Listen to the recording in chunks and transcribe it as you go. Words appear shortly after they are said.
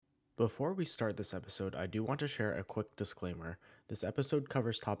Before we start this episode, I do want to share a quick disclaimer. This episode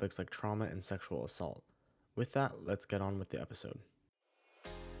covers topics like trauma and sexual assault. With that, let's get on with the episode.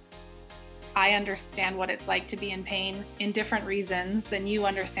 I understand what it's like to be in pain in different reasons than you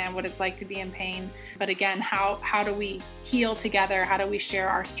understand what it's like to be in pain. But again, how do we heal together? How do we share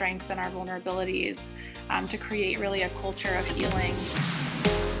our strengths and our vulnerabilities to create really a culture of healing?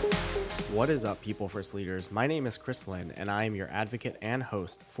 What is up, People First leaders? My name is Chris Lynn, and I am your advocate and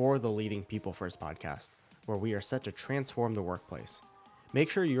host for the Leading People First podcast, where we are set to transform the workplace. Make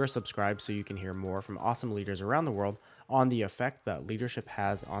sure you are subscribed so you can hear more from awesome leaders around the world on the effect that leadership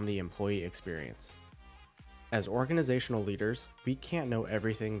has on the employee experience. As organizational leaders, we can't know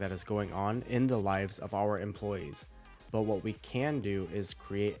everything that is going on in the lives of our employees, but what we can do is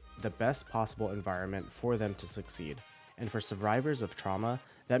create the best possible environment for them to succeed. And for survivors of trauma,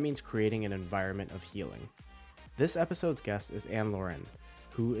 that means creating an environment of healing. This episode's guest is Anne Loren,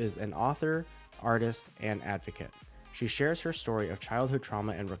 who is an author, artist, and advocate. She shares her story of childhood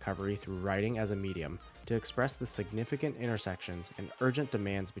trauma and recovery through writing as a medium to express the significant intersections and urgent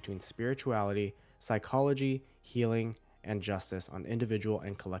demands between spirituality, psychology, healing, and justice on individual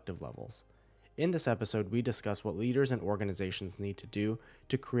and collective levels. In this episode, we discuss what leaders and organizations need to do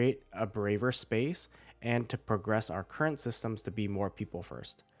to create a braver space and to progress our current systems to be more people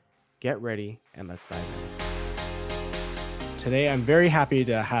first. Get ready and let's dive in. Today, I'm very happy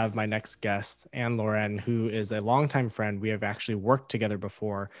to have my next guest, Anne Loren, who is a longtime friend. We have actually worked together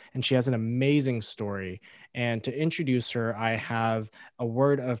before, and she has an amazing story. And to introduce her, I have a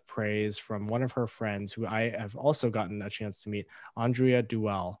word of praise from one of her friends who I have also gotten a chance to meet, Andrea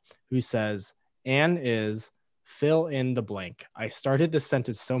Duell, who says, Anne is fill in the blank. I started this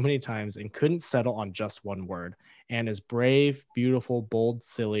sentence so many times and couldn't settle on just one word. Anne is brave, beautiful, bold,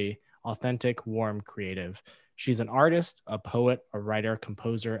 silly, authentic, warm, creative. She's an artist, a poet, a writer,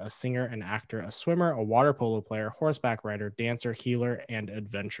 composer, a singer, an actor, a swimmer, a water polo player, horseback rider, dancer, healer, and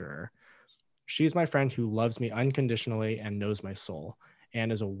adventurer. She's my friend who loves me unconditionally and knows my soul,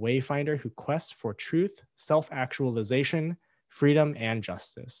 and is a wayfinder who quests for truth, self-actualization, freedom, and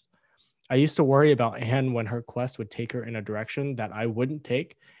justice. I used to worry about Anne when her quest would take her in a direction that I wouldn't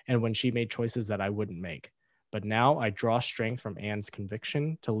take, and when she made choices that I wouldn't make. But now I draw strength from Anne's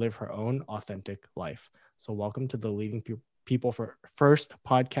conviction to live her own authentic life. So welcome to the Leading People First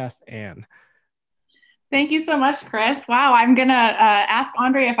podcast, Anne. Thank you so much, Chris. Wow, I'm going to ask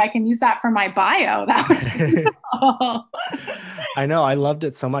Andre if I can use that for my bio. That was beautiful. I know. I loved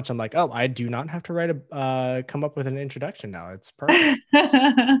it so much. I'm like, oh, I do not have to come up with an introduction now. It's perfect.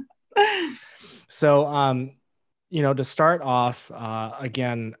 So, to start off,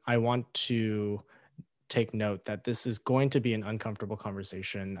 again, I want to take note that this is going to be an uncomfortable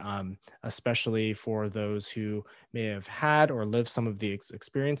conversation, especially for those who may have had or lived some of the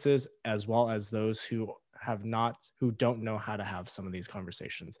experiences, as well as those who have not, who don't know how to have some of these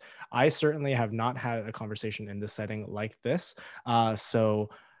conversations. I certainly have not had a conversation in this setting like this. So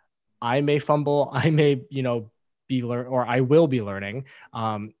I may fumble, I may, I will be learning.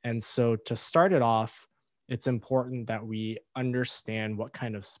 And so to start it off, it's important that we understand what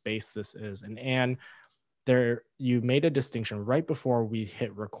kind of space this is. And Anne, you made a distinction right before we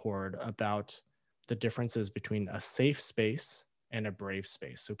hit record about the differences between a safe space and a brave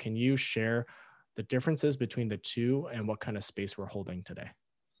space. So can you share the differences between the two and what kind of space we're holding today?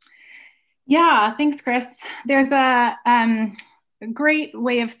 Yeah, thanks, Chris. There's a great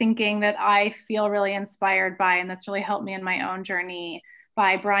way of thinking that I feel really inspired by, and that's really helped me in my own journey,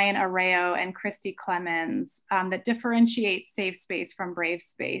 by Brian Arreo and Christy Clemens, that differentiates safe space from brave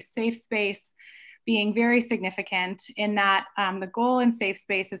space. Safe space being very significant in that the goal in safe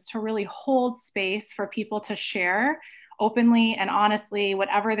space is to really hold space for people to share openly and honestly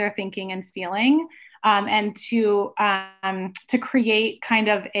whatever they're thinking and feeling, and to create kind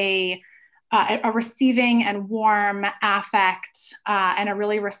of a receiving and warm affect and a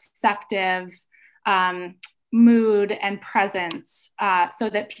really receptive mood and presence so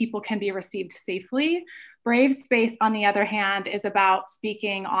that people can be received safely. Brave space, on the other hand, is about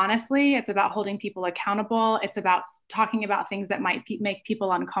speaking honestly. It's about holding people accountable. It's about talking about things that might make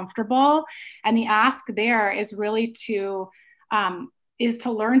people uncomfortable. And the ask there is really to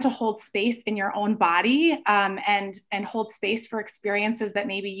learn to hold space in your own body, and hold space for experiences that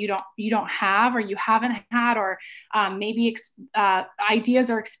maybe you don't have, or you haven't had, or maybe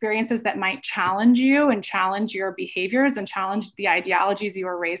ideas or experiences that might challenge you and challenge your behaviors and challenge the ideologies you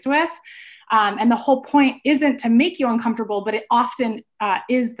were raised with. And the whole point isn't to make you uncomfortable, but it often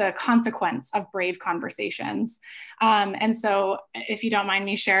is the consequence of brave conversations. And so, if you don't mind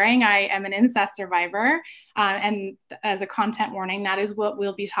me sharing, I am an incest survivor. And as a content warning, that is what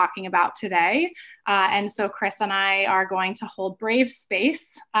we'll be talking about today. And so, Chris and I are going to hold brave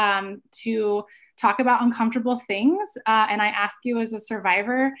space to talk about uncomfortable things. And I ask you, as a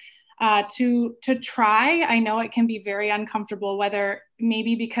survivor, to try. I know it can be very uncomfortable, whether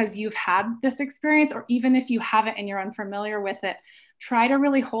maybe because you've had this experience, or even if you haven't and you're unfamiliar with it. Try to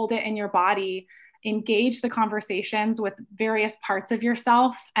really hold it in your body, engage the conversations with various parts of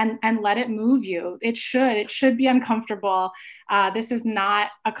yourself, and let it move you. It should be uncomfortable. This is not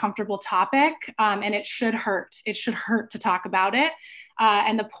a comfortable topic, and it should hurt. It should hurt to talk about it.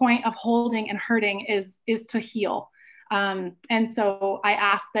 And the point of holding and hurting is to heal. And so I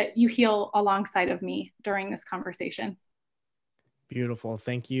ask that you heal alongside of me during this conversation. Beautiful.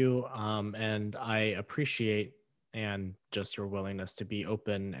 Thank you. And I appreciate and just your willingness to be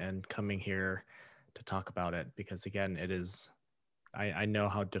open and coming here to talk about it, because again, it is, I know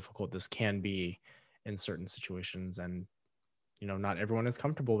how difficult this can be in certain situations, and not everyone is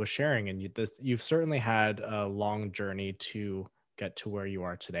comfortable with sharing. And you've certainly had a long journey to get to where you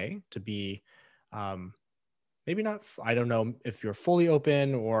are today, to be maybe not, I don't know if you're fully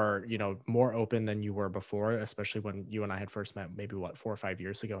open or, more open than you were before, especially when you and I had first met, maybe 4 or 5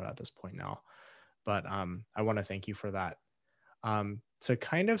 years ago at this point now. But I want to thank you for that. To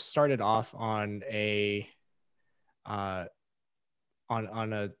kind of start it off on uh,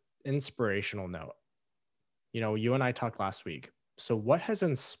 on a inspirational note, you and I talked last week. So what has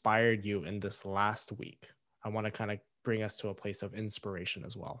inspired you in this last week? I want to kind of bring us to a place of inspiration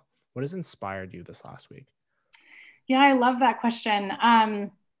as well. What has inspired you this last week? Yeah, I love that question. So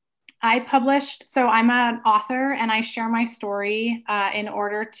I'm an author, and I share my story in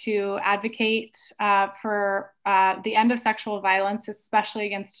order to advocate for the end of sexual violence, especially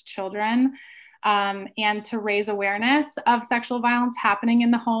against children, and to raise awareness of sexual violence happening in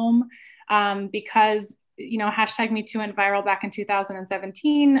the home. Because hashtag Me Too went viral back in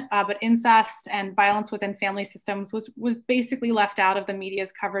 2017, but incest and violence within family systems was basically left out of the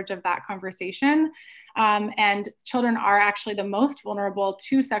media's coverage of that conversation. And children are actually the most vulnerable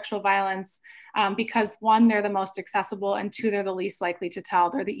to sexual violence, because one, they're the most accessible, and two, they're the least likely to tell.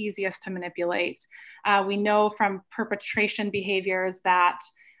 They're the easiest to manipulate. We know from perpetration behaviors that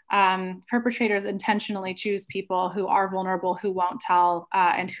perpetrators intentionally choose people who are vulnerable, who won't tell,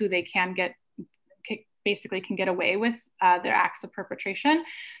 and who they can get away with their acts of perpetration.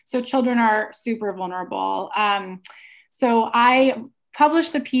 So children are super vulnerable. So I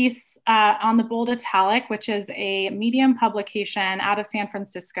published a piece on the Bold Italic, which is a Medium publication out of San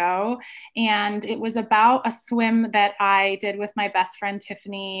Francisco. And it was about a swim that I did with my best friend,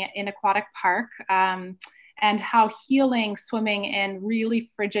 Tiffany, in Aquatic Park, and how healing swimming in really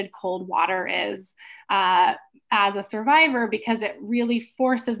frigid, cold water is as a survivor, because it really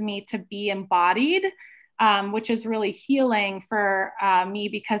forces me to be embodied. Which is really healing for me,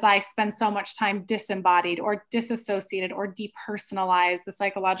 because I spend so much time disembodied or disassociated or depersonalized, the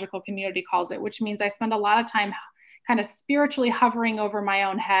psychological community calls it, which means I spend a lot of time kind of spiritually hovering over my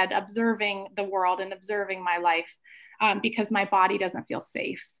own head, observing the world and observing my life, because my body doesn't feel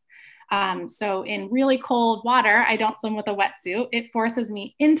safe. So in really cold water, I don't swim with a wetsuit. It forces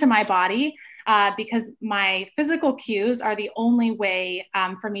me into my body, because my physical cues are the only way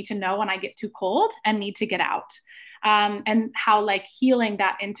for me to know when I get too cold and need to get out, and how healing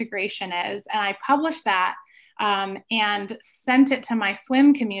that integration is. And I published that and sent it to my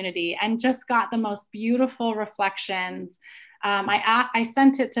swim community, and just got the most beautiful reflections. I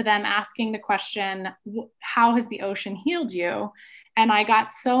sent it to them asking the question, how has the ocean healed you? And I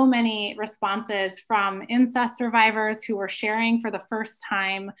got so many responses from incest survivors who were sharing for the first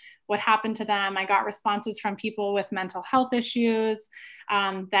time what happened to them. I got responses from people with mental health issues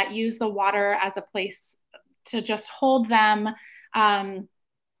that use the water as a place to just hold them.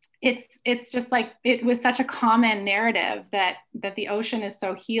 It's just it was such a common narrative that the ocean is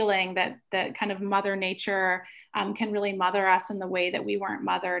so healing, that kind of Mother Nature can really mother us in the way that we weren't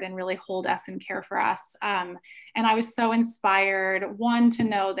mothered, and really hold us and care for us. And I was so inspired, one, to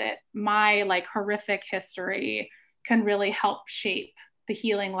know that my horrific history can really help shape the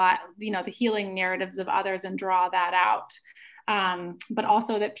healing the healing narratives of others and draw that out. But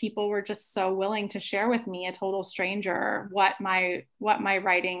also that people were just so willing to share with me, a total stranger, how my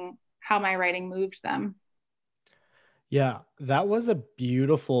writing moved them. Yeah, that was a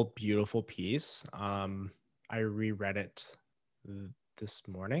beautiful, beautiful piece. I reread it this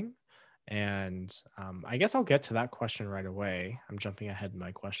morning, And I guess I'll get to that question right away. I'm jumping ahead in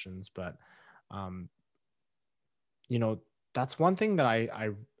my questions, but um, you know, that's one thing that I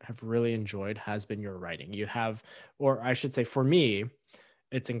have really enjoyed has been your writing. You have, or I should say for me,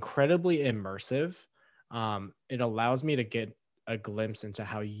 it's incredibly immersive. It allows me to get a glimpse into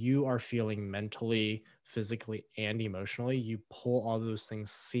how you are feeling mentally, physically, and emotionally. You pull all those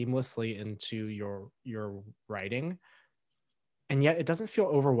things seamlessly into your writing. And yet it doesn't feel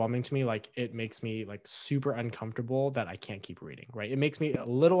overwhelming to me. Like it makes me like super uncomfortable that I can't keep reading, right? It makes me a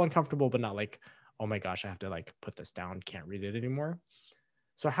little uncomfortable, but not like, oh my gosh, I have to like put this down, can't read it anymore.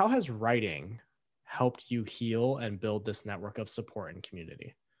 So how has writing helped you heal and build this network of support and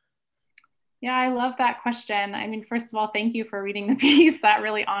community? Yeah, I love that question. I mean, first of all, thank you for reading the piece. That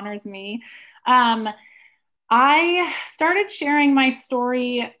really honors me. Um, I started sharing my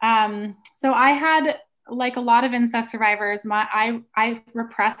story. So I had, like a lot of incest survivors, I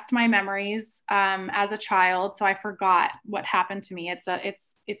repressed my memories as a child, so I forgot what happened to me.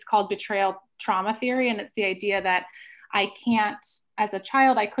 It's called betrayal trauma theory, and it's the idea that I can't, as a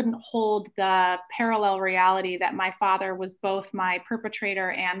child, I couldn't hold the parallel reality that my father was both my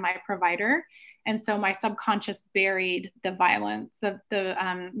perpetrator and my provider. And so my subconscious buried the violence, the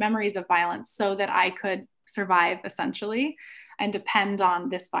memories of violence, so that I could survive essentially and depend on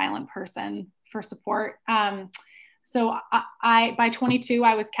this violent person for support. So I by 22,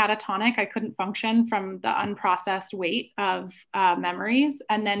 I was catatonic. I couldn't function from the unprocessed weight of memories.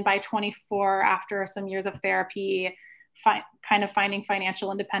 And then by 24, after some years of therapy, kind of finding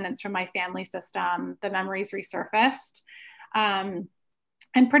financial independence from my family system, the memories resurfaced.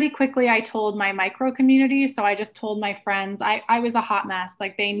 And pretty quickly I told my micro community. So I just told my friends. I was a hot mess.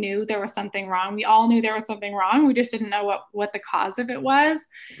 Like, they knew there was something wrong. We all knew there was something wrong. We just didn't know what the cause of it was.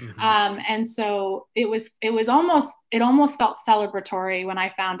 Mm-hmm. And so it almost felt celebratory when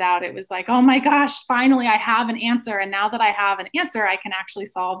I found out. It was like, oh my gosh, finally I have an answer. And now that I have an answer, I can actually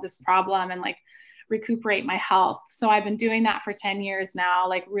solve this problem and like recuperate my health. So I've been doing that for 10 years now,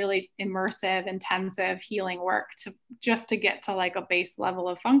 like really immersive, intensive healing work to get to like a base level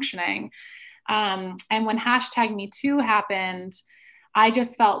of functioning. And when #MeToo happened, I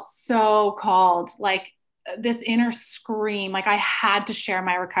just felt so called, like this inner scream, like I had to share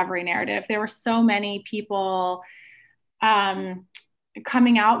my recovery narrative. There were so many people um,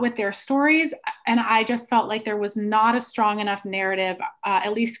 coming out with their stories. And I just felt like there was not a strong enough narrative,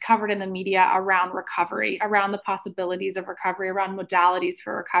 at least covered in the media, around recovery, around the possibilities of recovery, around modalities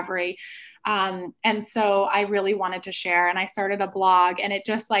for recovery. And so I really wanted to share, and I started a blog, and it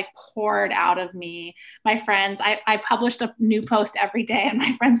just like poured out of me. My friends, I published a new post every day, and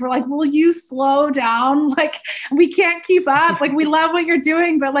my friends were like, will you slow down? Like, we can't keep up. Like, we love what you're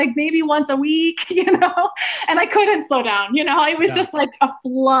doing, but like maybe once a week, and I couldn't slow down. It was just like a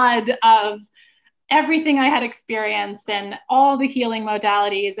flood of everything I had experienced and all the healing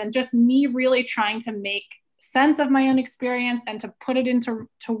modalities, and just me really trying to make sense of my own experience and to put it into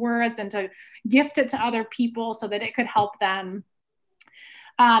words and to gift it to other people so that it could help them.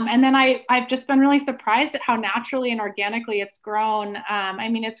 And then I've just been really surprised at how naturally and organically it's grown. I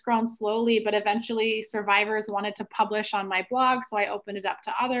mean, it's grown slowly, but eventually survivors wanted to publish on my blog, so I opened it up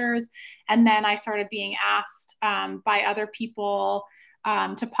to others. And then I started being asked by other people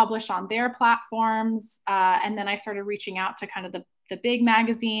to publish on their platforms. And then I started reaching out to kind of the big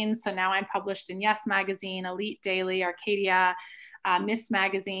magazines. So now I'm published in Yes Magazine, Elite Daily, Arcadia, Miss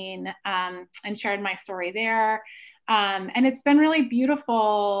Magazine, and shared my story there. And it's been really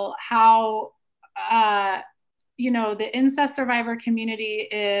beautiful how, the incest survivor community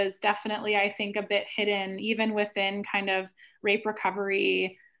is definitely, I think, a bit hidden, even within kind of rape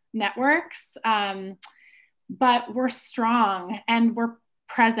recovery networks. But we're strong and we're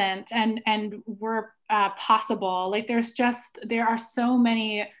present and we're possible. Like, there are so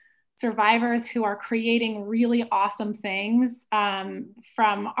many survivors who are creating really awesome things,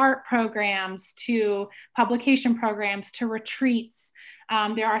 from art programs to publication programs to retreats.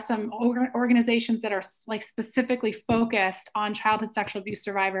 There are some organizations that are like specifically focused on childhood sexual abuse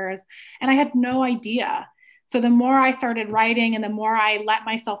survivors, and I had no idea. So the more I started writing and the more I let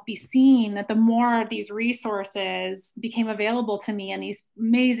myself be seen, that the more these resources became available to me, and these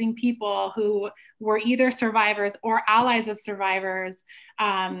amazing people who were either survivors or allies of survivors,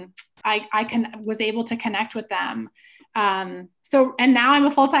 I was able to connect with them. And now I'm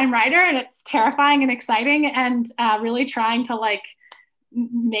a full-time writer, and it's terrifying and exciting, and really trying to like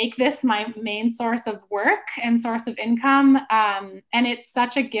make this my main source of work and source of income. And it's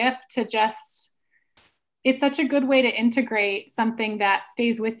such a gift to it's such a good way to integrate something that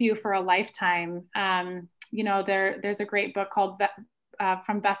stays with you for a lifetime. There's a great book called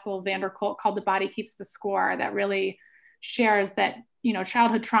from Bessel van der Kolk called The Body Keeps the Score, that really shares that,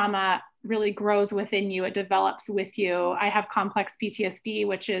 childhood trauma really grows within you. It develops with you. I have complex PTSD,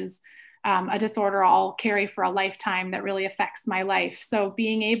 which is a disorder I'll carry for a lifetime that really affects my life. So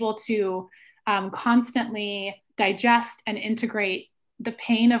being able to constantly digest and integrate the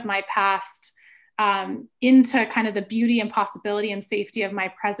pain of my past into kind of the beauty and possibility and safety of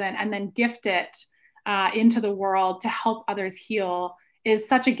my present, and then gift it into the world to help others heal, is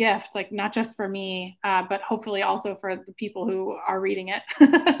such a gift, like not just for me, but hopefully also for the people who are reading it.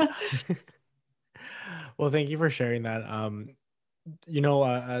 Well, thank you for sharing that.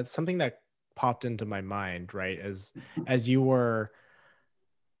 Something that popped into my mind, right, as you were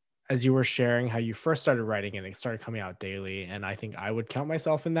sharing how you first started writing and it started coming out daily, and I think I would count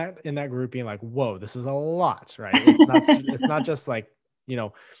myself in that group, being like, whoa, this is a lot, right? It's not just like,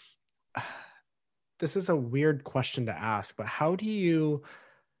 this is a weird question to ask, but how do you,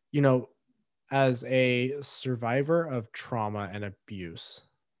 as a survivor of trauma and abuse,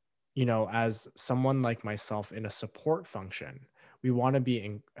 as someone like myself in a support function, we want to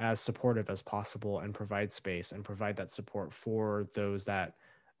be as supportive as possible and provide space and provide that support for those that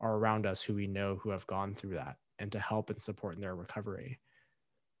are around us who we know who have gone through that, and to help and support in their recovery.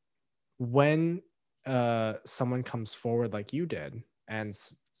 When someone comes forward like you did and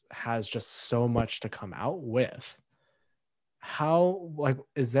has just so much to come out with,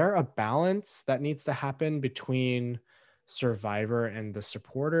 is there a balance that needs to happen between survivor and the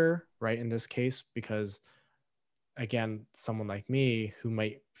supporter, right, in this case? Because again, someone like me who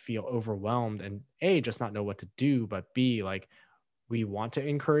might feel overwhelmed and A, just not know what to do, but B, like, we want to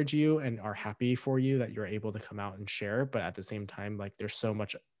encourage you and are happy for you that you're able to come out and share, but at the same time, like, there's so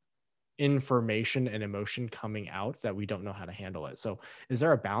much information and emotion coming out that we don't know how to handle it. So is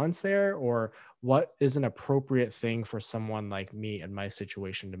there a balance there, or what is an appropriate thing for someone like me in my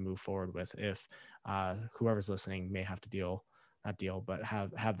situation to move forward with, if whoever's listening may have to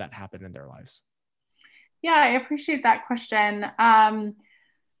have that happen in their lives? Yeah, I appreciate that question.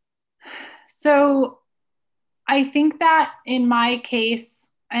 So I think that in my case,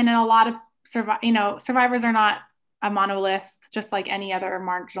 and in a lot of survivors are not a monolith, just like any other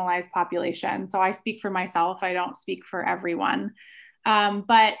marginalized population. So I speak for myself. I don't speak for everyone.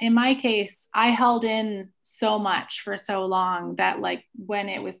 But in my case, I held in so much for so long that, like, when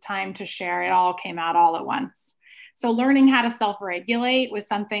it was time to share, it all came out all at once. So learning how to self-regulate was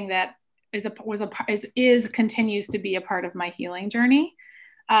something that continues to be a part of my healing journey.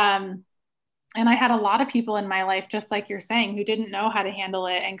 And I had a lot of people in my life, just like you're saying, who didn't know how to handle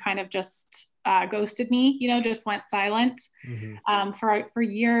it and kind of just ghosted me, just went silent. Mm-hmm. For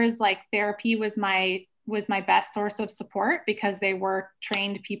years, like, therapy was my best source of support because they were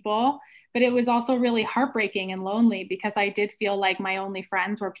trained people, but it was also really heartbreaking and lonely because I did feel like my only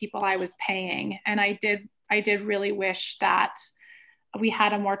friends were people I was paying. And I did really wish that we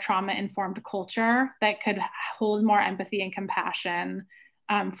had a more trauma-informed culture that could hold more empathy and compassion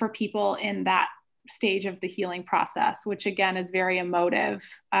for people in that stage of the healing process, which again is very emotive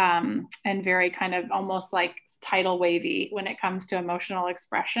and very kind of almost like tidal wavy when it comes to emotional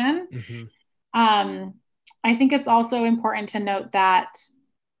expression. Mm-hmm. I think it's also important to note that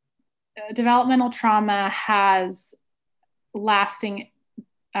developmental trauma has lasting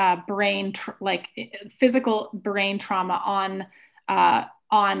physical brain trauma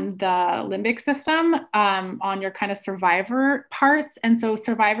on the limbic system, on your kind of survivor parts. And so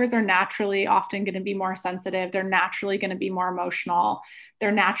survivors are naturally often going to be more sensitive. They're naturally going to be more emotional.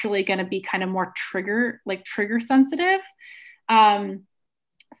 They're naturally going to be kind of more trigger sensitive.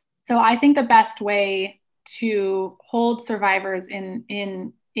 So I think the best way to hold survivors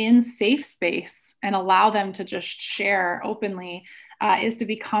in safe space and allow them to just share openly is to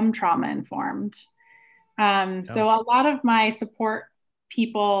become trauma informed. So a lot of my support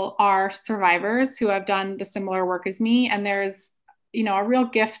people are survivors who have done the similar work as me. And there's, a real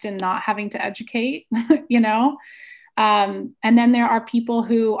gift in not having to educate, and then there are people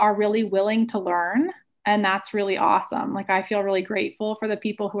who are really willing to learn. And that's really awesome. Like, I feel really grateful for the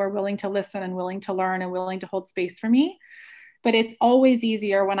people who are willing to listen and willing to learn and willing to hold space for me. But it's always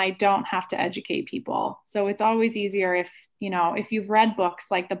easier when I don't have to educate people. So it's always easier if you've read books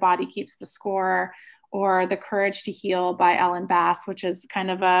like The Body Keeps the Score or The Courage to Heal by Ellen Bass, which is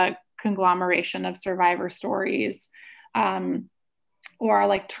kind of a conglomeration of survivor stories, or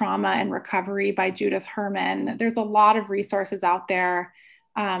like Trauma and Recovery by Judith Herman. There's a lot of resources out there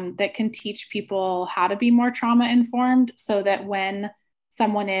that can teach people how to be more trauma informed, so that when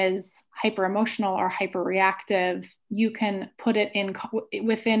someone is hyper emotional or hyper reactive, you can put it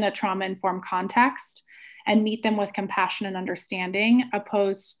within a trauma informed context and meet them with compassion and understanding,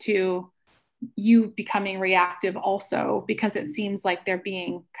 opposed to you becoming reactive also because it seems like they're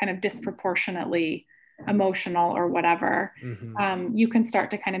being kind of disproportionately emotional or whatever. You can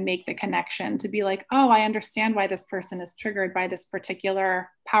start to kind of make the connection to be like, oh, I understand why this person is triggered by this particular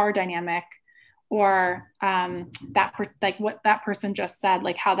power dynamic, or like what that person just said,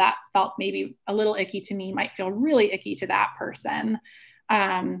 like how that felt maybe a little icky to me might feel really icky to that person.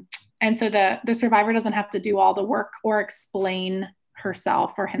 And so the survivor doesn't have to do all the work or explain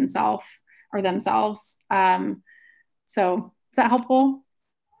herself or himself or themselves. So is that helpful?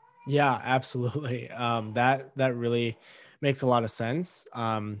 Yeah, absolutely. That really makes a lot of sense.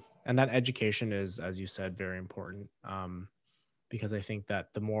 And that education is, as you said, very important. Because I think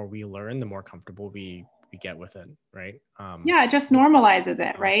that the more we learn, the more comfortable we get with it, right? Yeah, it just normalizes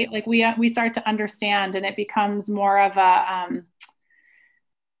it, right? Like we start to understand, and it becomes more of a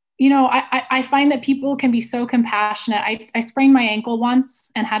I find that people can be so compassionate. I sprained my ankle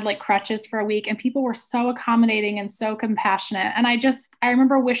once and had like crutches for a week, and people were so accommodating and so compassionate. And I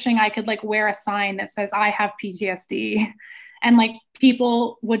remember wishing I could like wear a sign that says I have PTSD, and like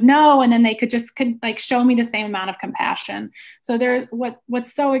people would know, and then they could like show me the same amount of compassion. So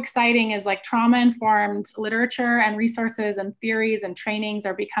what's so exciting is like trauma informed literature and resources and theories and trainings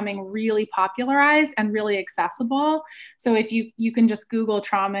are becoming really popularized and really accessible. So if you can just Google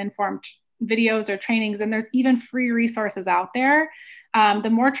trauma informed videos or trainings, and there's even free resources out there.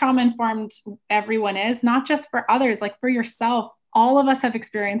 The more trauma informed everyone is, not just for others, like for yourself, all of us have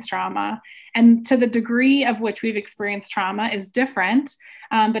experienced trauma, and to the degree of which we've experienced trauma is different.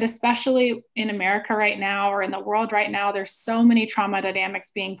 But especially in America right now, or in the world right now, there's so many trauma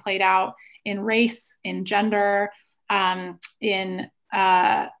dynamics being played out in race, in gender, in in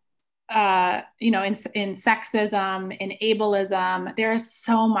sexism, in ableism. There's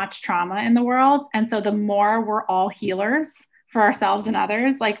so much trauma in the world. And so the more we're all healers for ourselves and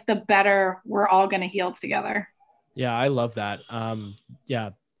others, like the better we're all going to heal together. Yeah, I love that. Yeah,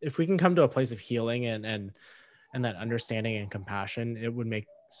 if we can come to a place of healing and that understanding and compassion, it would make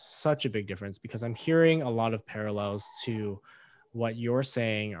such a big difference, because I'm hearing a lot of parallels to what you're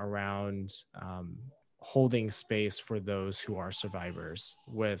saying around holding space for those who are survivors,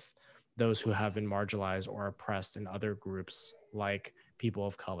 with those who have been marginalized or oppressed in other groups, like people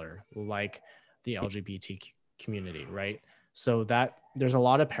of color, like the LGBT community, right? So that there's a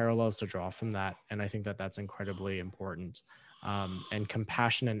lot of parallels to draw from that, and I think that that's incredibly important. And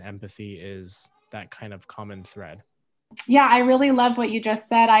compassion and empathy is that kind of common thread. Yeah, I really love what you just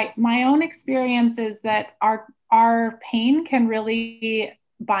said. My own experience is that our pain can really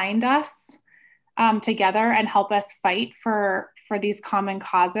bind us together and help us fight for these common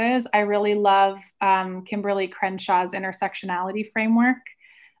causes. I really love Kimberly Crenshaw's intersectionality framework,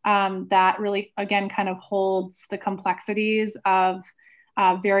 that really, again, kind of holds the complexities of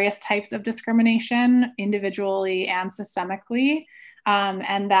various types of discrimination individually and systemically.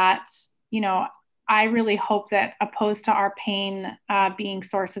 And that, I really hope that, opposed to our pain being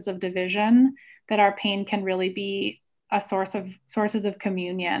sources of division, that our pain can really be a sources of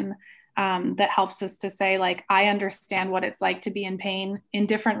communion, that helps us to say, like, I understand what it's like to be in pain in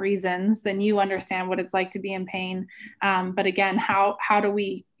different reasons than you understand what it's like to be in pain. But again, how do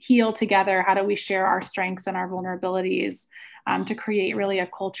we heal together? How do we share our strengths and our vulnerabilities to create really a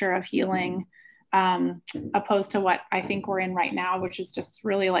culture of healing, opposed to what I think we're in right now, which is just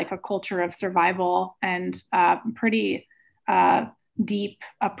really like a culture of survival and pretty deep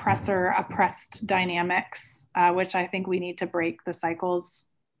oppressed dynamics, which I think we need to break the cycles.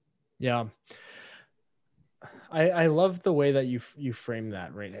 Yeah. I love the way that you frame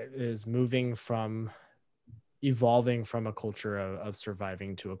that, right? It is evolving from a culture of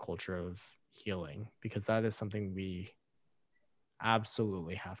surviving to a culture of healing, because that is something we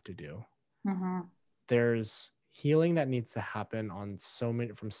absolutely have to do. Mm-hmm. There's healing that needs to happen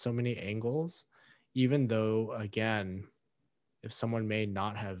from so many angles, even though, again, if someone may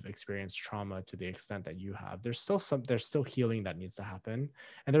not have experienced trauma to the extent that you have, there's still healing that needs to happen.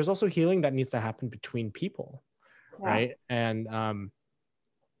 And there's also healing that needs to happen between people. Yeah. Right. And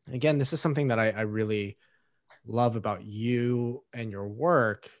again, this is something that I really love about you and your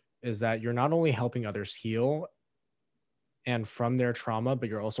work, is that you're not only helping others heal and from their trauma, but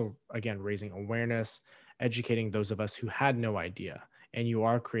you're also, again, raising awareness, educating those of us who had no idea. And you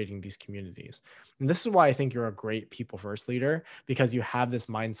are creating these communities. And this is why I think you're a great people first leader, because you have this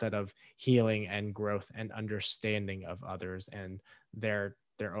mindset of healing and growth and understanding of others and their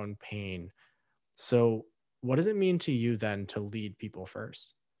own pain. So what does it mean to you then to lead people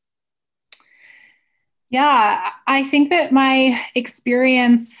first? Yeah, I think that my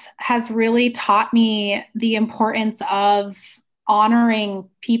experience has really taught me the importance of honoring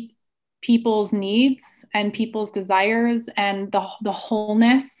people's needs and people's desires and the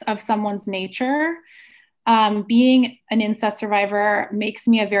wholeness of someone's nature. Being an incest survivor makes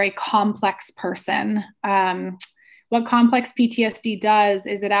me a very complex person. What complex PTSD does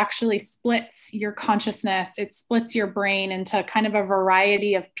is it actually splits your consciousness, it splits your brain into kind of a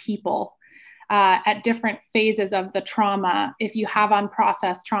variety of people at different phases of the trauma. If you have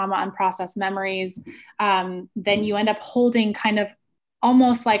unprocessed trauma, unprocessed memories, then you end up holding kind of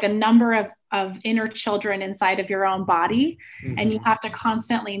almost like a number of inner children inside of your own body. Mm-hmm. And you have to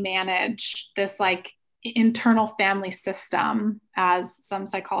constantly manage this like internal family system, as some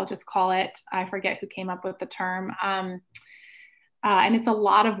psychologists call it. I forget who came up with the term. And it's a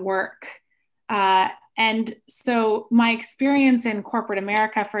lot of work. And so my experience in corporate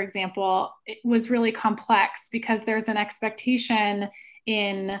America, for example, it was really complex because there's an expectation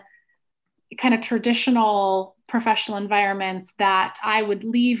in kind of traditional professional environments that I would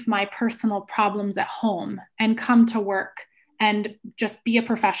leave my personal problems at home and come to work and just be a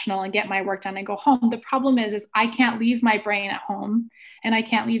professional and get my work done and go home. The problem is I can't leave my brain at home, and I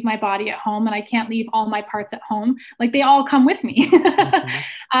can't leave my body at home, and I can't leave all my parts at home. Like they all come with me.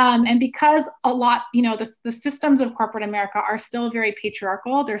 Mm-hmm. And because a lot, the systems of corporate America are still very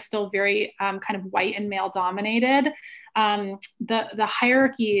patriarchal. They're still very kind of white and male dominated. The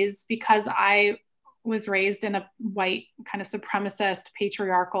hierarchies, because I was raised in a white kind of supremacist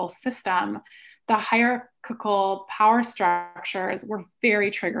patriarchal system, the hierarchical power structures were very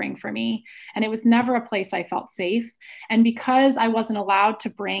triggering for me. And it was never a place I felt safe. And because I wasn't allowed to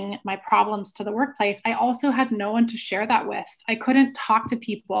bring my problems to the workplace, I also had no one to share that with. I couldn't talk to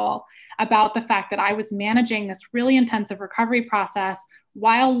people about the fact that I was managing this really intensive recovery process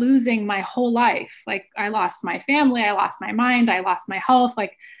while losing my whole life. Like I lost my family, I lost my mind, I lost my health.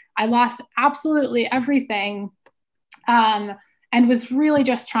 Like I lost absolutely everything. And was really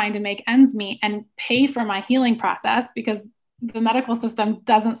just trying to make ends meet and pay for my healing process, because the medical system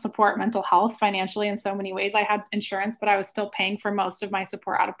doesn't support mental health financially in so many ways. I had insurance, but I was still paying for most of my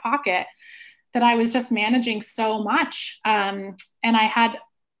support out of pocket, that I was just managing so much. And I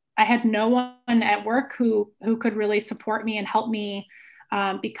had no one at work who could really support me and help me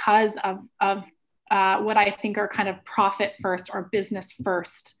because of what I think are kind of profit first or business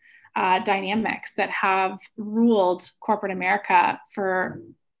first dynamics that have ruled corporate America for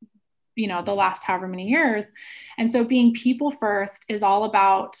the last however many years. And so being people first is all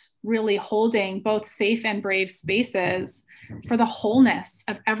about really holding both safe and brave spaces for the wholeness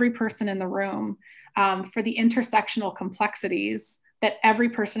of every person in the room, for the intersectional complexities that every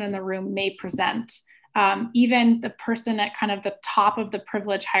person in the room may present. Even the person at kind of the top of the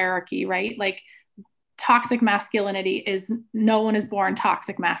privilege hierarchy, right? Like toxic masculinity is, no one is born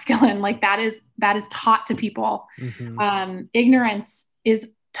toxic masculine. Like that is taught to people. Mm-hmm. Ignorance is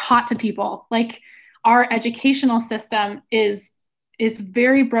taught to people. Like our educational system is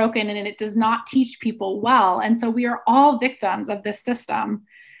very broken, and it does not teach people well. And so we are all victims of this system.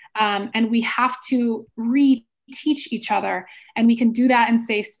 And we have to teach each other, and we can do that in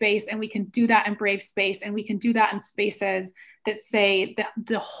safe space, and we can do that in brave space, and we can do that in spaces that say that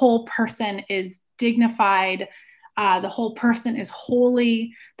the whole person is dignified, the whole person is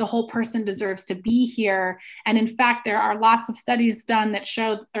holy, the whole person deserves to be here. And in fact, there are lots of studies done that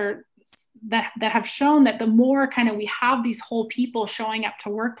show, or that have shown, that the more kind of we have these whole people showing up to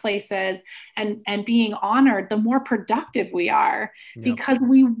workplaces and being honored, the more productive we are. Yep. Because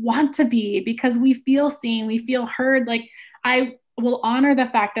we want to be, because we feel seen, we feel heard. Like I will honor the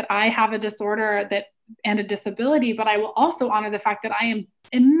fact that I have a disorder and a disability, but I will also honor the fact that I am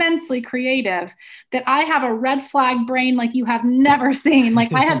immensely creative, that I have a red flag brain like you have never seen.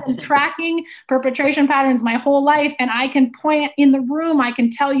 Like I have been tracking perpetration patterns my whole life, and I can point in the room, I can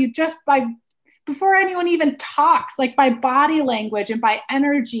tell you just before anyone even talks, like by body language and by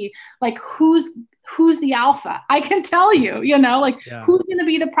energy, like who's the alpha. I can tell you, who's going to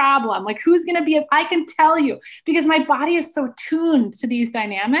be the problem, like who's going to be, I can tell you, because my body is so tuned to these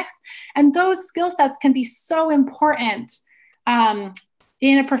dynamics. And those skill sets can be so important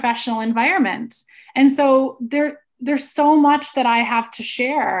in a professional environment. And so there's so much that I have to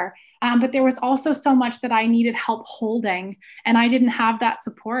share. But there was also so much that I needed help holding, and I didn't have that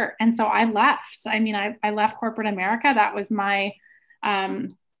support. And so I left. I mean, I left corporate America. That was my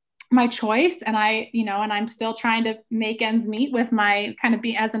choice. And and I'm still trying to make ends meet with my kind of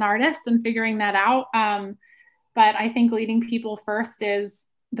be as an artist and figuring that out. But I think leading people first is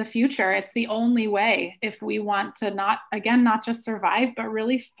the future. It's the only way if we want to not just survive, but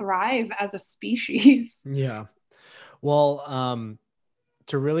really thrive as a species. Yeah. Well,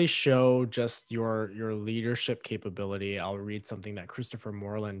 to really show just your leadership capability, I'll read something that Christopher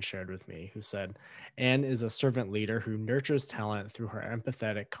Moreland shared with me, who said, Anne is a servant leader who nurtures talent through her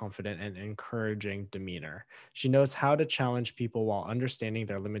empathetic, confident, and encouraging demeanor. She knows how to challenge people while understanding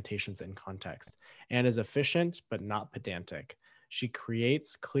their limitations and context. Anne is efficient, but not pedantic. She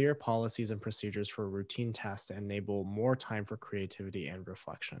creates clear policies and procedures for routine tasks to enable more time for creativity and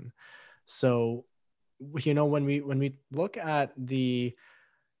reflection. So, when we look at the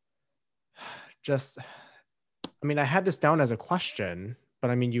just I mean, I had this down as a question,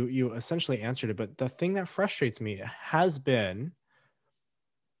 but I mean, you essentially answered it. But the thing that frustrates me has been,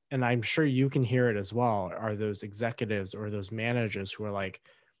 and I'm sure you can hear it as well, are those executives or those managers who are like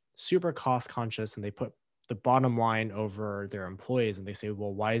super cost conscious, and they put the bottom line over their employees, and they say,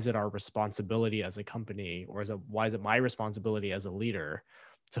 well, why is it our responsibility as a company, or why is it my responsibility as a leader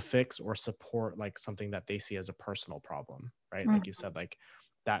to fix or support like something that they see as a personal problem, right? Like you said, like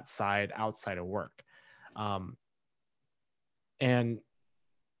that side outside of work. And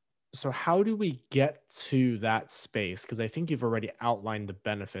so how do we get to that space? Because I think you've already outlined the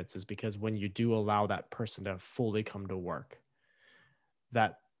benefits, is because when you do allow that person to fully come to work,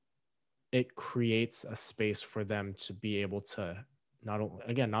 that it creates a space for them to be able to not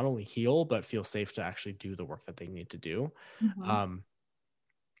only heal, but feel safe to actually do the work that they need to do. Mm-hmm.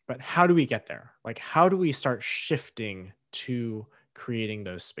 But how do we get there? Like, how do we start shifting to creating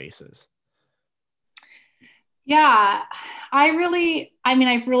those spaces? Yeah, I really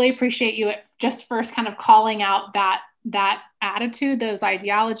appreciate you just first kind of calling out that attitude, those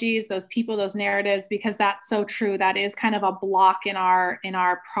ideologies, those people, those narratives, because that's so true. That is kind of a block in our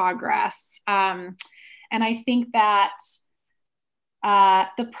progress. And I think that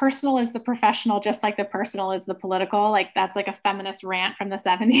the personal is the professional, just like the personal is the political. Like that's like a feminist rant from the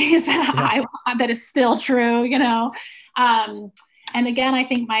 70s Yeah. that is still true, you know. And again, I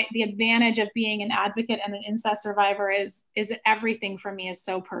think the advantage of being an advocate and an incest survivor is that everything for me is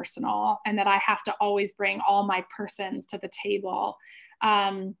so personal, and that I have to always bring all my persons to the table.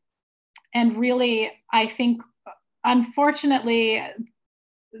 And really, I think, unfortunately,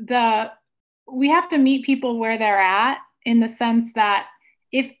 the we have to meet people where they're at, in the sense that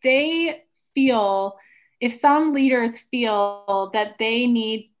if they feel if some leaders feel that they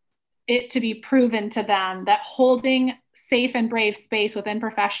need it to be proven to them that holding safe and brave space within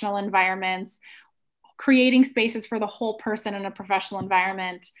professional environments, creating spaces for the whole person in a professional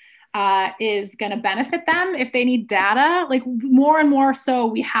environment, is going to benefit them, if they need data, like more and more so,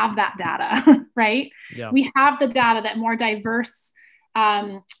 we have that data, right? Yeah. We have the data that more diverse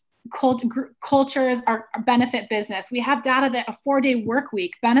cultures are benefit business. We have data that a 4-day work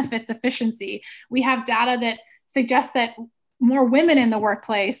week benefits efficiency. We have data that suggests that more women in the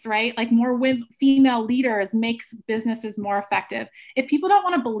workplace, right? Like more female leaders makes businesses more effective. If people don't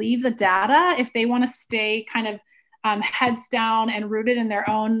want to believe the data, if they want to stay kind of heads down and rooted in their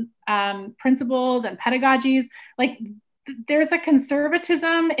own principles and pedagogies, like there's a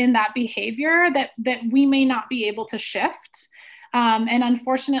conservatism in that behavior that we may not be able to shift. And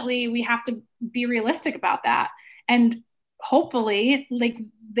unfortunately, we have to be realistic about that. And hopefully, like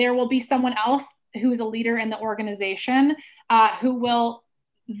there will be someone else who's a leader in the organization who will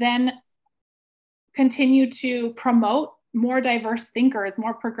then continue to promote more diverse thinkers,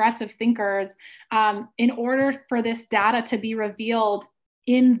 more progressive thinkers, in order for this data to be revealed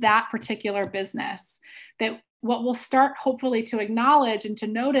in that particular business. That what we'll start hopefully to acknowledge and to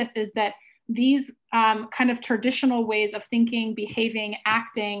notice is that these kind of traditional ways of thinking, behaving,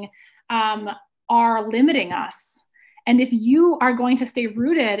 acting are limiting us. And if you are going to stay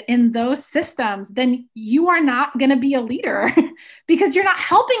rooted in those systems, then you are not going to be a leader because you're not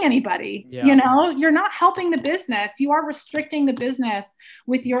helping anybody. Yeah. You know, you're not helping the business. You are restricting the business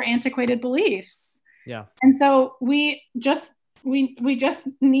with your antiquated beliefs. Yeah. And so we just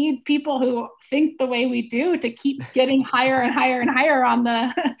need people who think the way we do to keep getting higher and higher and higher on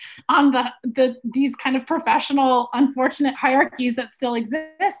these kind of professional unfortunate hierarchies that still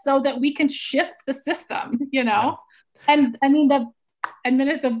exist, so that we can shift the system, you know. Yeah. And I mean, the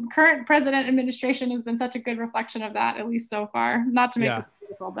current president administration has been such a good reflection of that, at least so far. Not to make this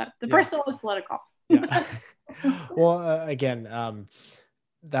political, but the personal is political. Yeah. Well, again,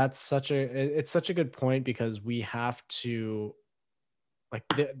 it's such a good point, because we have to, like,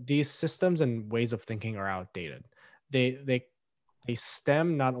 these systems and ways of thinking are outdated. They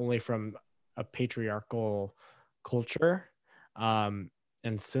stem not only from a patriarchal culture and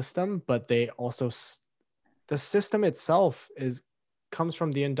system, but they also the system itself is comes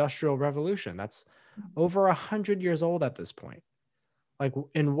from the Industrial Revolution. That's over 100 years old at this point. Like,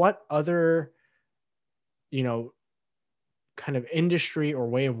 in what other, you know, kind of industry or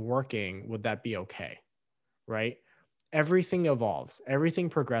way of working would that be okay? Right? Everything evolves, everything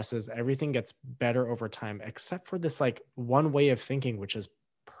progresses, everything gets better over time, except for this like one way of thinking, which has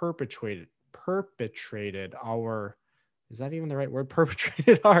perpetrated our, is that even the right word?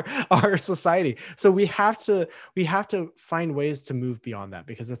 Perpetrated our society. So we have to find ways to move beyond that,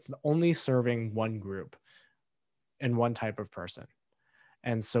 because it's only serving one group and one type of person.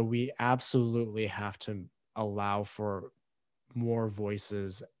 And so we absolutely have to allow for more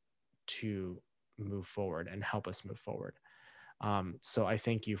voices to move forward and help us move forward. So I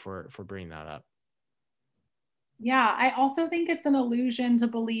thank you for bringing that up. Yeah, I also think it's an illusion to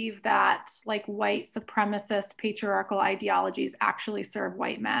believe that like white supremacist patriarchal ideologies actually serve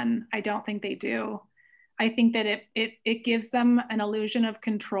white men. I don't think they do. I think that it gives them an illusion of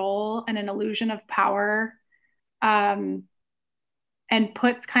control and an illusion of power, um, and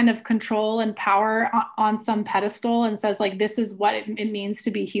puts kind of control and power on some pedestal and says like this is what it means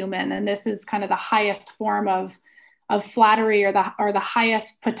to be human, and this is kind of the highest form of flattery, or the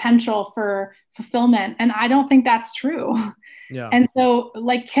highest potential for fulfillment. And I don't think that's true. Yeah. And so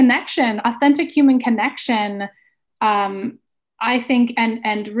like connection, authentic human connection, I think,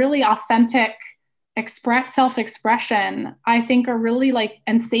 and really authentic self-expression, I think are really like,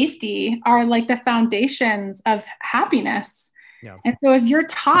 and safety are like the foundations of happiness. Yeah. And so if you're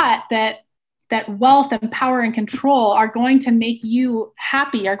taught that wealth and power and control are going to make you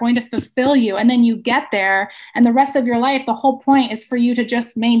happy, are going to fulfill you, and then you get there and the rest of your life, the whole point is for you to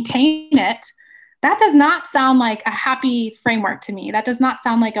just maintain it, that does not sound like a happy framework to me. That does not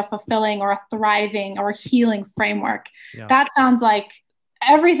sound like a fulfilling or a thriving or a healing framework. Yeah. That sounds like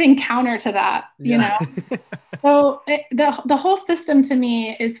everything counter to that, you know? So the whole system to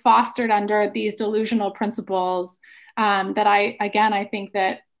me is fostered under these delusional principles, that I think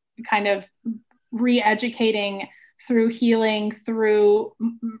that kind of re-educating through healing, through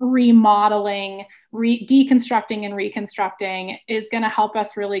remodeling, deconstructing and reconstructing is going to help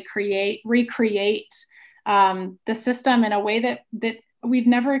us really recreate the system in a way that we've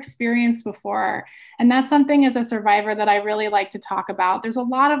never experienced before. And that's something as a survivor that I really like to talk about. There's a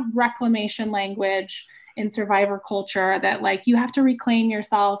lot of reclamation language in survivor culture that like you have to reclaim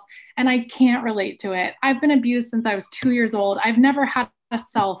yourself, and I can't relate to it. I've been abused since I was 2 years old. I've never had a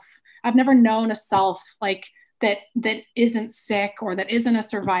self. I've never known a self like that isn't sick or that isn't a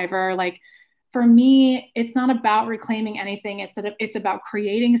survivor. Like for me, it's not about reclaiming anything. It's about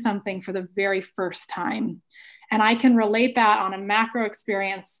creating something for the very first time. And I can relate that on a macro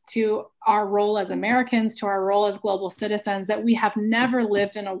experience to our role as Americans, to our role as global citizens, that we have never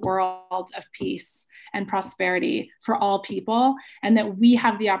lived in a world of peace and prosperity for all people, and that we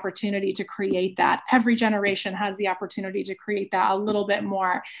have the opportunity to create that. Every generation has the opportunity to create that a little bit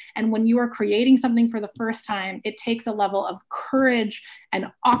more. And when you are creating something for the first time, it takes a level of courage and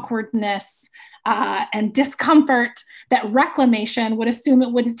awkwardness and discomfort that reclamation would assume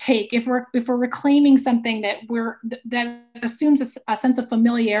it wouldn't take. If we're reclaiming something that assumes a sense of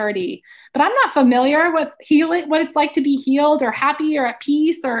familiarity, but I'm not familiar with healing, what it's like to be healed or happy or at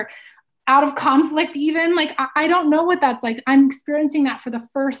peace or out of conflict even. Like I don't know what that's like. I'm experiencing that for the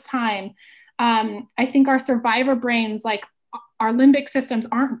first time. I think our survivor brains, like our limbic systems,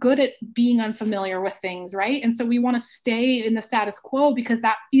 aren't good at being unfamiliar with things, right? And so we want to stay in the status quo because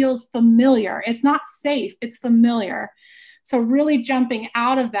that feels familiar. It's not safe, it's familiar. So really jumping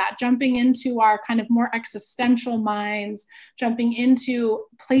out of that, jumping into our kind of more existential minds, jumping into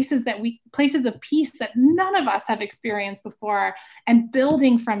places of peace that none of us have experienced before, and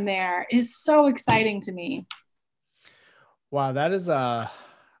building from there is so exciting to me. Wow, that is a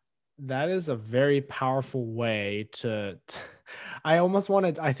very powerful way to I just want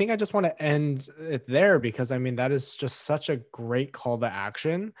to end it there, because I mean, that is just such a great call to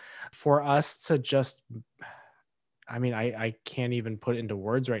action for us to just, I mean, I can't even put into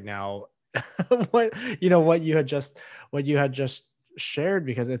words right now what you had just shared,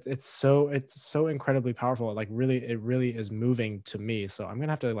 because it's so incredibly powerful. Like it really is moving to me. So I'm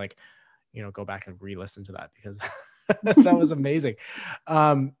gonna have to go back and re-listen to that, because that was amazing.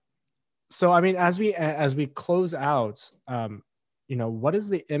 So, I mean, as we close out, what is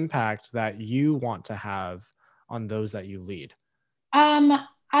the impact that you want to have on those that you lead?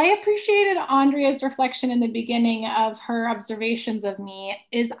 I appreciated Andrea's reflection in the beginning of her observations of me.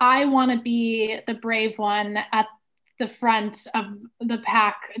 Is I want to be the brave one at the front of the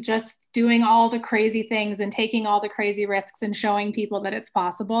pack, just doing all the crazy things and taking all the crazy risks and showing people that it's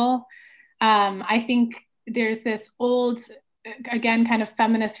possible. I think there's this old again, kind of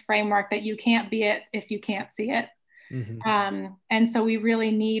feminist framework that you can't be it if you can't see it. And so we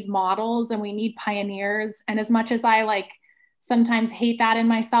really need models and we need pioneers. And as much as I like sometimes hate that in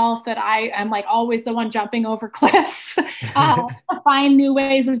myself, that I am like always the one jumping over cliffs to find new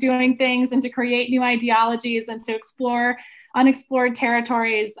ways of doing things and to create new ideologies and to explore unexplored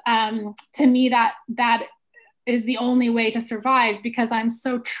territories. To me, that is the only way to survive, because I'm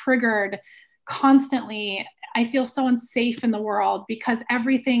so triggered constantly. I feel so unsafe in the world because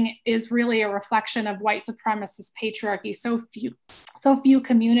everything is really a reflection of white supremacist patriarchy. So few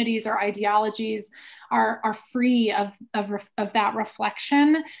communities or ideologies are free of that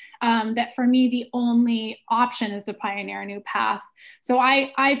reflection, that for me, the only option is to pioneer a new path. So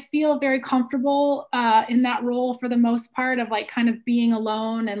I feel very comfortable in that role for the most part, of like kind of being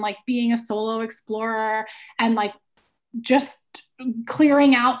alone and like being a solo explorer and like just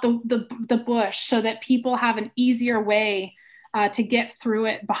clearing out the bush so that people have an easier way to get through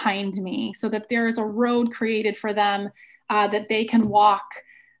it behind me, so that there is a road created for them that they can walk.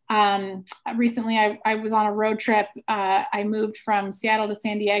 Recently, I was on a road trip. I moved from Seattle to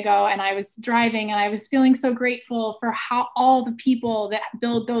San Diego, and I was driving, and I was feeling so grateful for how all the people that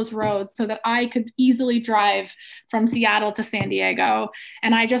build those roads so that I could easily drive from Seattle to San Diego.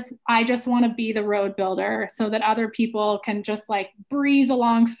 And I just want to be the road builder so that other people can just like breeze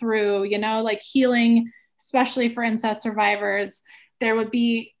along through, like healing, especially for incest survivors. There would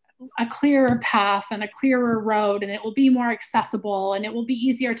be a clearer path and a clearer road, and it will be more accessible and it will be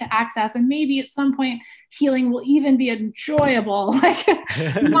easier to access. And maybe at some point healing will even be enjoyable, like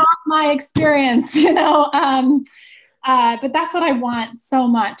not my experience, but that's what I want so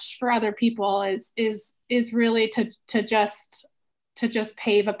much for other people is really to just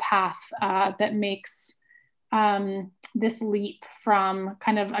pave a path that makes this leap from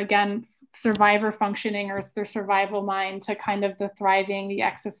kind of, again, survivor functioning or their survival mind to kind of the thriving, the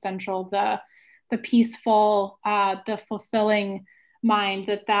existential, the peaceful, the fulfilling mind,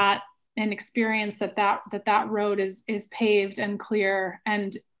 that an experience that road is paved and clear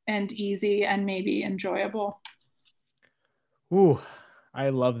and easy and maybe enjoyable. Ooh,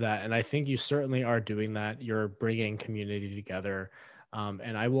 I love that. And I think you certainly are doing that. You're bringing community together.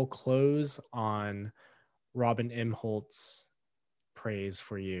 And I will close on Robin Imholt's praise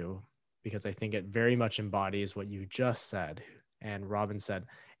for you, because I think it very much embodies what you just said. And Robin said,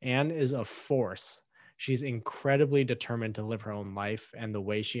 Anne is a force. She's incredibly determined to live her own life, and the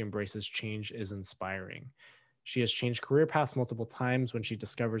way she embraces change is inspiring. She has changed career paths multiple times when she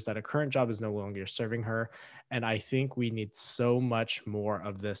discovers that a current job is no longer serving her. And I think we need so much more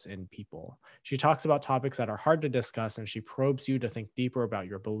of this in people. She talks about topics that are hard to discuss, and she probes you to think deeper about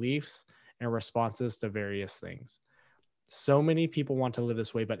your beliefs and responses to various things. So many people want to live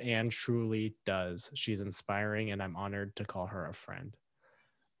this way, but Anne truly does. She's inspiring, and I'm honored to call her a friend.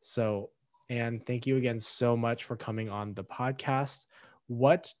 So, Anne, thank you again so much for coming on the podcast.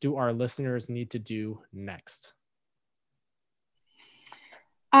 What do our listeners need to do next?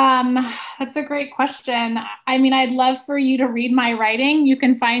 That's a great question. I mean, I'd love for you to read my writing. You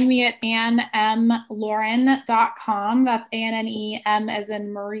can find me at annemlauren.com. That's ANNEM as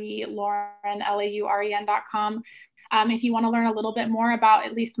in Marie, Lauren, LAUREN.com. If you want to learn a little bit more about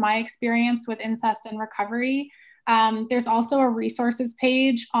at least my experience with incest and recovery. There's also a resources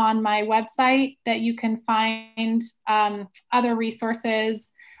page on my website that you can find other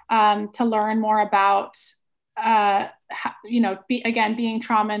resources to learn more about, being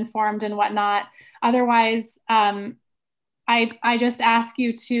trauma informed and whatnot. Otherwise, I just ask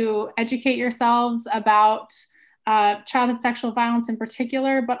you to educate yourselves about childhood sexual violence in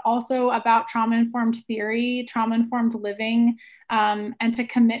particular, but also about trauma-informed theory, trauma-informed living, and to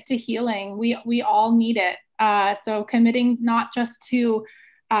commit to healing. We all need it. So committing not just to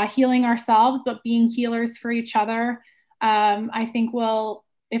healing ourselves, but being healers for each other. I think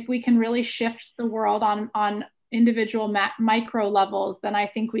if we can really shift the world on individual micro levels, then I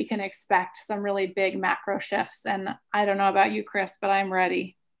think we can expect some really big macro shifts. And I don't know about you, Chris, but I'm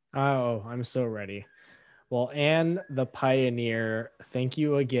ready. Oh, I'm so ready. Well, Anne, the pioneer, thank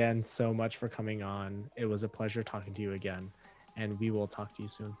you again so much for coming on. It was a pleasure talking to you again, and we will talk to you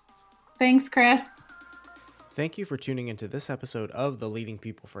soon. Thanks, Chris. Thank you for tuning into this episode of the Leading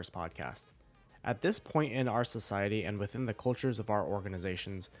People First podcast. At this point in our society and within the cultures of our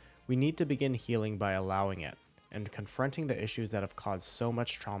organizations, we need to begin healing by allowing it and confronting the issues that have caused so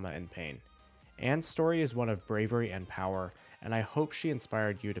much trauma and pain. Anne's story is one of bravery and power, and I hope she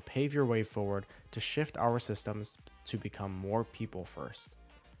inspired you to pave your way forward to shift our systems to become more people first.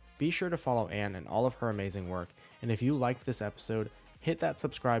 Be sure to follow Anne and all of her amazing work, and if you liked this episode, hit that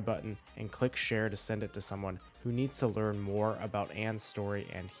subscribe button and click share to send it to someone who needs to learn more about Anne's story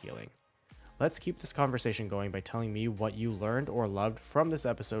and healing. Let's keep this conversation going by telling me what you learned or loved from this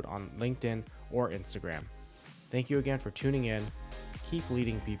episode on LinkedIn or Instagram. Thank you again for tuning in. Keep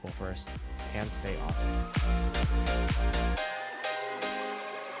leading people first and stay awesome.